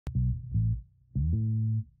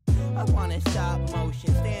I wanna stop motion,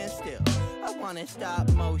 stand still. I wanna stop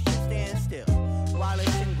motion, stand still.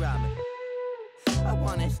 Wallace and Gromit. I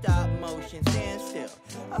wanna stop motion, stand still.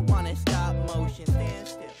 I wanna stop motion, stand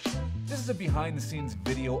still. This is a behind the scenes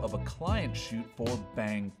video of a client shoot for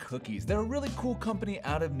Bang Cookies. They're a really cool company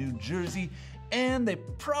out of New Jersey, and they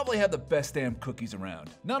probably have the best damn cookies around.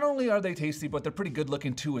 Not only are they tasty, but they're pretty good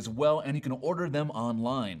looking too as well, and you can order them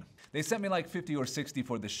online. They sent me like 50 or 60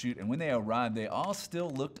 for the shoot, and when they arrived, they all still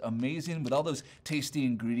looked amazing with all those tasty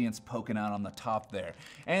ingredients poking out on the top there.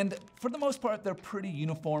 And for the most part, they're pretty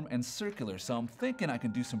uniform and circular, so I'm thinking I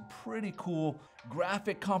can do some pretty cool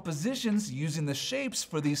graphic compositions using the shapes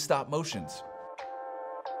for these stop motions.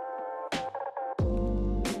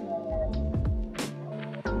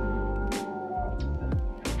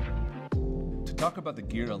 Talk about the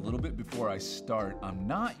gear a little bit before I start. I'm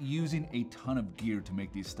not using a ton of gear to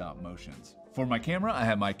make these stop motions. For my camera, I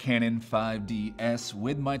have my Canon 5DS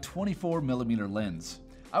with my 24mm lens.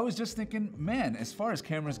 I was just thinking, man, as far as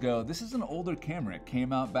cameras go, this is an older camera. It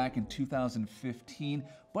came out back in 2015,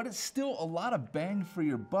 but it's still a lot of bang for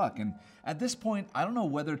your buck. And at this point, I don't know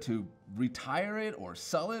whether to retire it or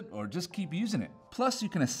sell it or just keep using it. Plus, you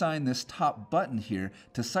can assign this top button here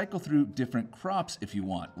to cycle through different crops if you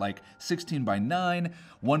want, like 16:9,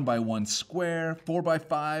 1:1 square,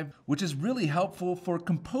 4:5, which is really helpful for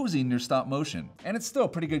composing your stop motion. And it's still a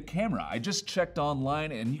pretty good camera. I just checked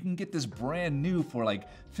online and you can get this brand new for like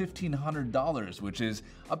 $1,500, which is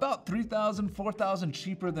about $3,000, $4,000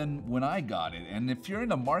 cheaper than when I got it. And if you're in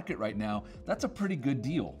the market right now, that's a pretty good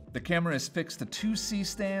deal. The camera is fixed to 2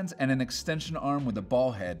 C-stands and an extension arm with a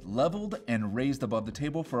ball head, leveled and raised above the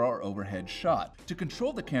table for our overhead shot. To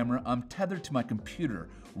control the camera, I'm tethered to my computer,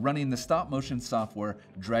 running the stop motion software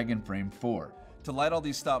Dragon Frame 4. To light all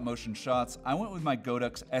these stop motion shots, I went with my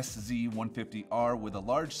Godox SZ150R with a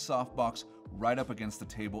large softbox right up against the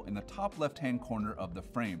table in the top left-hand corner of the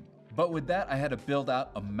frame. But with that, I had to build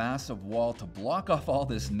out a massive wall to block off all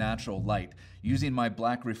this natural light, using my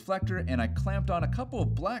black reflector, and I clamped on a couple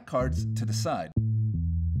of black cards to the side.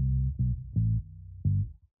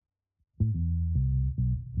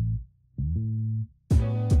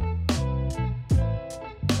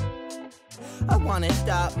 I wanna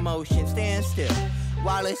stop motion, stand still.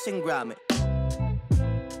 Wallace and Gromit.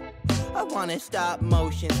 I wanna stop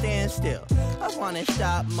motion, stand still. I wanna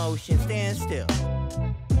stop motion, stand still.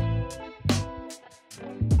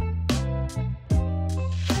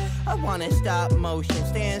 I wanna stop motion,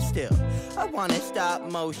 stand still. I wanna stop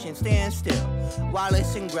motion, stand still.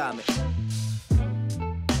 Wallace and Gromit.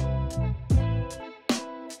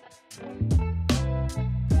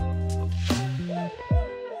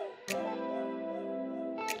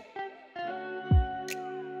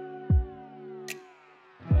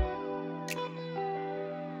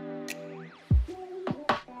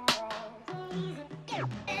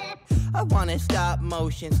 I wanna stop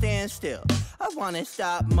motion, stand still. I wanna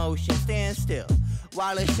stop motion, stand still.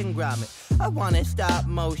 Wallace and Gromit. I wanna stop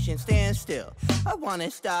motion, stand still. I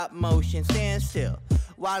wanna stop motion, stand still.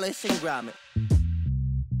 Wallace and Gromit.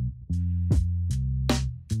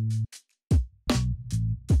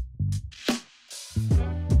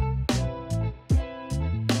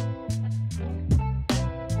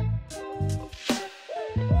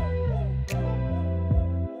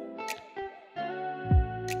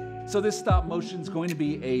 So this stop motion is going to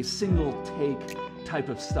be a single take type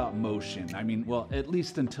of stop motion. I mean, well, at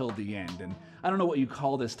least until the end. And I don't know what you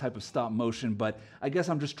call this type of stop motion, but I guess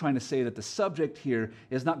I'm just trying to say that the subject here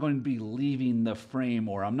is not going to be leaving the frame,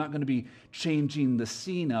 or I'm not going to be changing the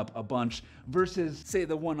scene up a bunch versus, say,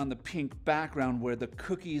 the one on the pink background where the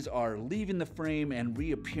cookies are leaving the frame and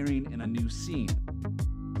reappearing in a new scene.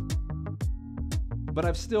 But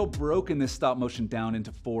I've still broken this stop motion down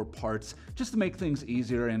into 4 parts just to make things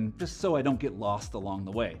easier and just so I don't get lost along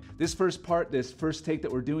the way. This first part, this first take that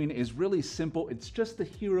we're doing is really simple. It's just the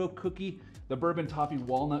hero cookie, the bourbon toffee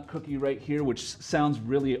walnut cookie right here, which sounds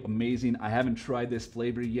really amazing. I haven't tried this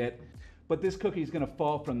flavor yet, but this cookie is gonna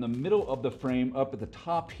fall from the middle of the frame up at the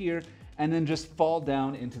top here and then just fall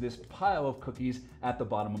down into this pile of cookies at the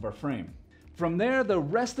bottom of our frame. From there, the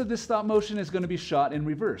rest of this stop motion is gonna be shot in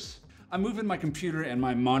reverse. I'm moving my computer and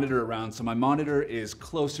my monitor around so my monitor is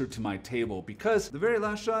closer to my table because the very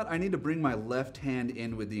last shot, I need to bring my left hand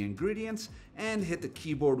in with the ingredients and hit the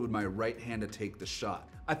keyboard with my right hand to take the shot.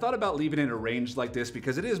 I thought about leaving it arranged like this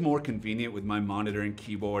because it is more convenient with my monitor and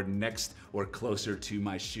keyboard next or closer to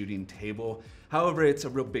my shooting table. However, it's a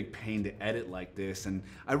real big pain to edit like this, and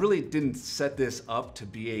I really didn't set this up to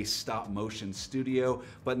be a stop motion studio,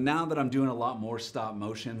 but now that I'm doing a lot more stop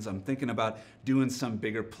motions, I'm thinking about doing some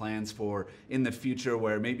bigger plans for in the future,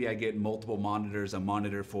 where maybe I get multiple monitors, a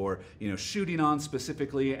monitor for, shooting on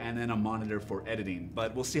specifically, and then a monitor for editing,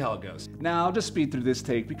 but we'll see how it goes. Now I'll just speed through this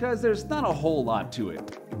take because there's not a whole lot to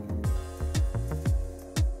it.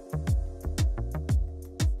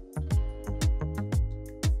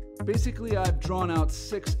 Basically, I've drawn out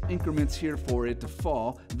 6 increments here for it to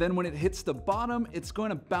fall. Then when it hits the bottom, it's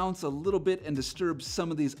going to bounce a little bit and disturb some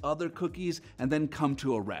of these other cookies and then come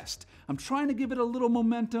to a rest. I'm trying to give it a little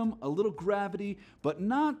momentum, a little gravity, but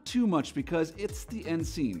not too much because it's the end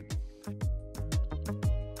scene.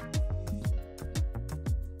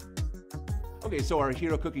 Okay, so our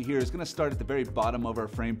hero cookie here is going to start at the very bottom of our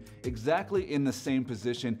frame, exactly in the same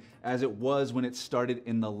position as it was when it started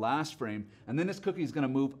in the last frame, and then this cookie is going to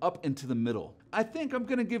move up into the middle. I think I'm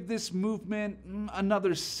going to give this movement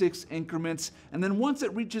another 6 increments, and then once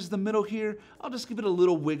it reaches the middle here, I'll just give it a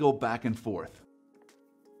little wiggle back and forth.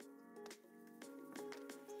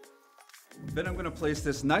 Then I'm going to place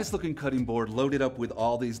this nice looking cutting board loaded up with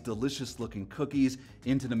all these delicious looking cookies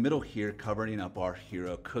into the middle here, covering up our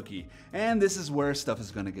hero cookie. And this is where stuff is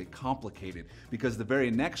going to get complicated, because the very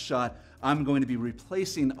next shot I'm going to be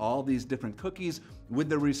replacing all these different cookies with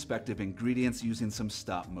their respective ingredients using some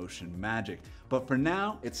stop motion magic. But for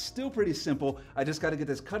now, it's still pretty simple. I just got to get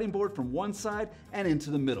this cutting board from one side and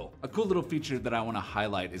into the middle. A cool little feature that I want to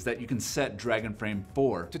highlight is that you can set Dragon Frame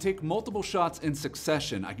 4 to take multiple shots in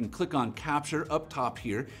succession. I can click on capture up top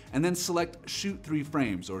here and then select shoot 3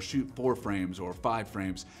 frames or shoot 4 frames or 5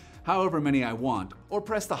 frames, however many I want, or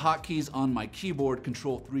press the hotkeys on my keyboard,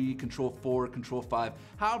 Control 3, Control 4, Control 5,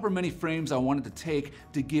 however many frames I wanted to take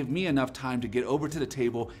to give me enough time to get over to the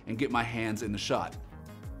table and get my hands in the shot.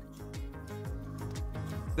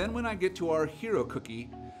 Then when I get to our hero cookie,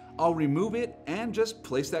 I'll remove it and just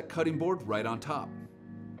place that cutting board right on top.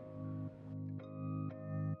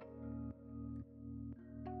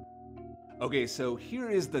 Okay, so here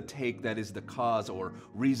is the take that is the cause or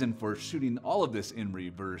reason for shooting all of this in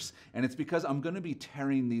reverse, and it's because I'm going to be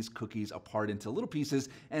tearing these cookies apart into little pieces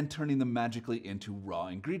and turning them magically into raw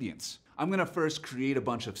ingredients. I'm going to first create a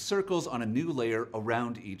bunch of circles on a new layer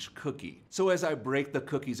around each cookie. So as I break the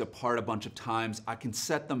cookies apart a bunch of times, I can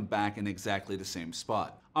set them back in exactly the same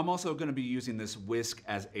spot. I'm also going to be using this whisk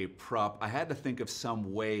as a prop. I had to think of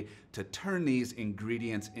some way to turn these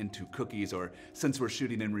ingredients into cookies, or since we're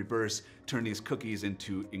shooting in reverse, turn these cookies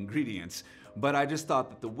into ingredients. But I just thought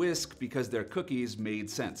that the whisk, because they're cookies, made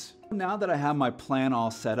sense. Now that I have my plan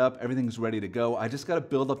all set up, everything's ready to go, I just got to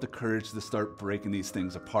build up the courage to start breaking these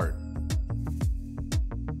things apart.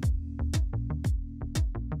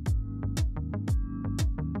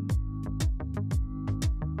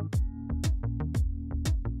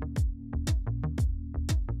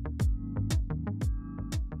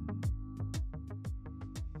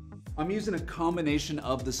 I'm using a combination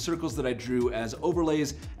of the circles that I drew as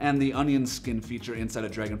overlays and the onion skin feature inside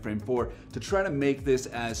of Dragon Frame 4 to try to make this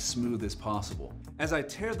as smooth as possible. As I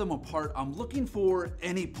tear them apart, I'm looking for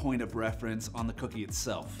any point of reference on the cookie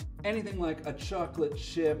itself. Anything like a chocolate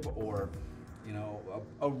chip or,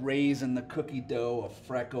 a raise in the cookie dough, a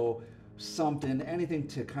freckle, something, anything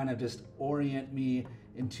to kind of just orient me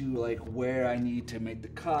into like where I need to make the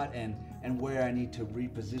cut and where I need to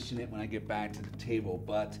reposition it when I get back to the table.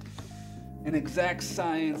 But an exact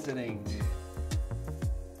science it ain't.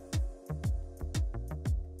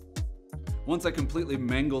 Once I completely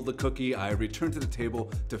mangled the cookie, I return to the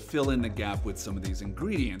table to fill in the gap with some of these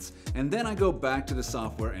ingredients. And then I go back to the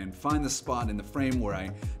software and find the spot in the frame where I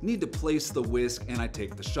need to place the whisk, and I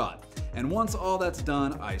take the shot. And once all that's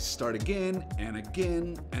done, I start again and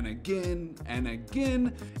again and again and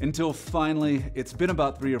again until finally, it's been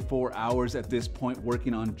about 3 or 4 hours at this point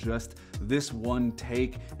working on just this one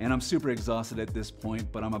take, and I'm super exhausted at this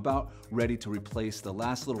point, but I'm about ready to replace the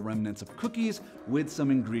last little remnants of cookies with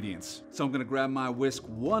some ingredients. So I'm gonna grab my whisk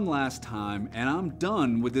one last time, and I'm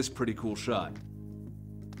done with this pretty cool shot.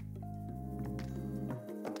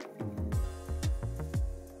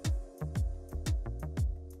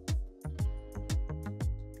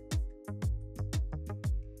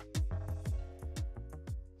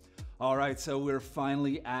 All right, so we're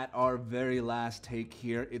finally at our very last take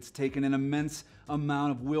here. It's taken an immense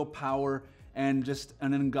amount of willpower and just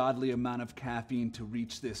an ungodly amount of caffeine to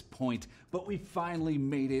reach this point, but we finally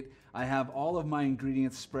made it. I have all of my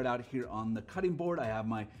ingredients spread out here on the cutting board. I have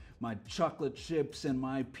my chocolate chips and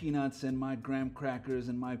my peanuts and my graham crackers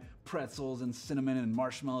and my pretzels and cinnamon and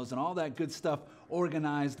marshmallows and all that good stuff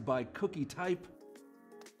organized by cookie type.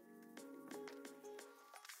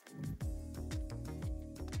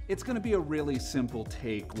 It's gonna be a really simple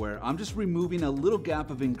take where I'm just removing a little gap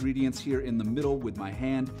of ingredients here in the middle with my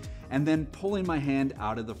hand, and then pulling my hand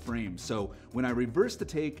out of the frame. So when I reverse the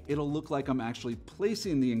take, it'll look like I'm actually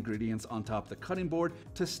placing the ingredients on top of the cutting board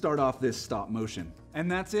to start off this stop motion. And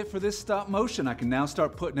that's it for this stop motion. I can now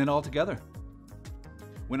start putting it all together.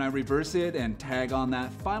 When I reverse it and tag on that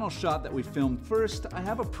final shot that we filmed first, I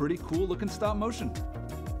have a pretty cool looking stop motion.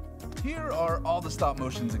 Here are all the stop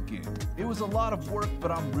motions again. It was a lot of work, but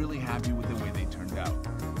I'm really happy with the way they turned out.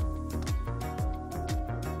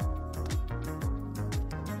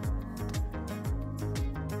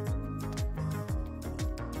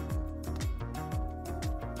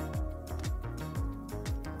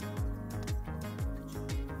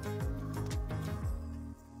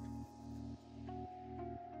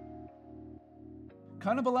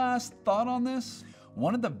 Kind of a last thought on this?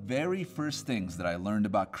 One of the very first things that I learned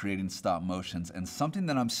about creating stop motions, and something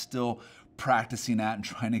that I'm still practicing at and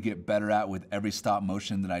trying to get better at with every stop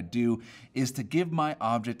motion that I do, is to give my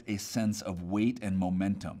object a sense of weight and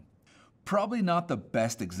momentum. Probably not the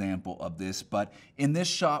best example of this, but in this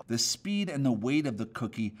shot, the speed and the weight of the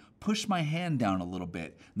cookie push my hand down a little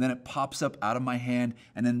bit. And then it pops up out of my hand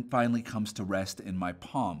and then finally comes to rest in my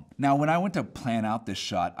palm. Now, when I went to plan out this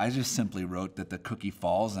shot, I just simply wrote that the cookie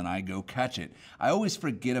falls and I go catch it. I always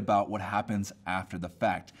forget about what happens after the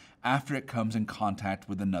fact, after it comes in contact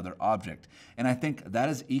with another object. And I think that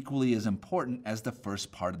is equally as important as the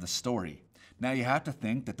first part of the story. Now you have to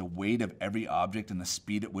think that the weight of every object and the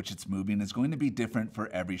speed at which it's moving is going to be different for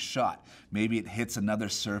every shot. Maybe it hits another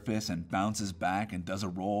surface and bounces back and does a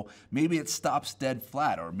roll. Maybe it stops dead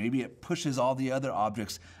flat, or maybe it pushes all the other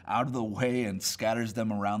objects out of the way and scatters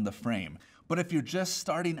them around the frame. But if you're just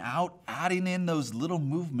starting out, adding in those little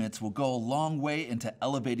movements will go a long way into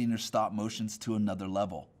elevating your stop motions to another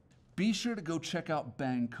level. Be sure to go check out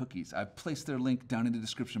Bang Cookies. I've placed their link down in the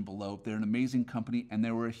description below. They're an amazing company and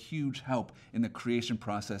they were a huge help in the creation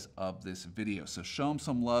process of this video. So show them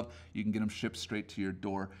some love. You can get them shipped straight to your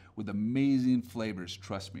door with amazing flavors.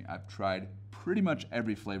 Trust me, I've tried pretty much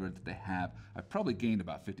every flavor that they have. I've probably gained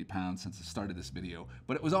about 50 pounds since I started this video,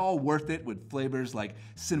 but it was all worth it with flavors like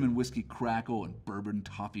cinnamon whiskey crackle and bourbon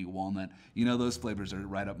toffee walnut. You know, those flavors are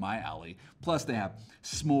right up my alley. Plus they have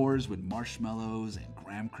s'mores with marshmallows and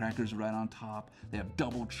graham crackers right on top. They have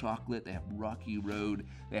double chocolate, they have Rocky Road,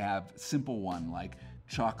 they have simple one like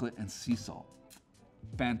chocolate and sea salt.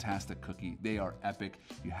 Fantastic cookie. They are epic.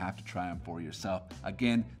 You have to try them for yourself.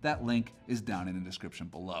 Again, that link is down in the description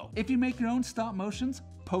below. If you make your own stop motions,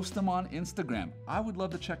 post them on Instagram. I would love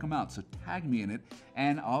to check them out, so tag me in it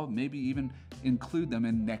and I'll maybe even include them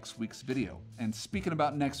in next week's video. And speaking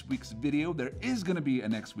about next week's video, there is gonna be a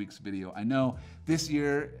next week's video. I know this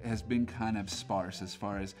year has been kind of sparse as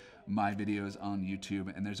far as my videos on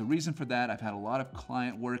YouTube, and there's a reason for that. I've had a lot of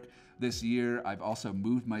client work this year. I've also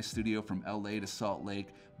moved my studio from LA to Salt Lake,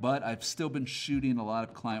 but I've still been shooting a lot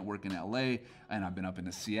of client work in LA, and I've been up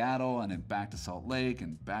into Seattle and then back to Salt Lake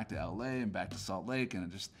and back to LA and back to Salt Lake,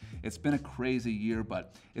 and it's been a crazy year,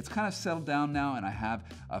 but it's kind of settled down now, and I have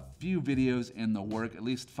a few videos in the work, at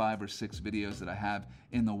least 5 or 6 videos that I have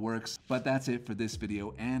in the works. But that's it for this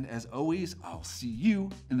video, and as always, I'll see you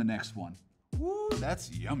in the next one. Woo,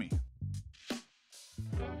 that's yummy.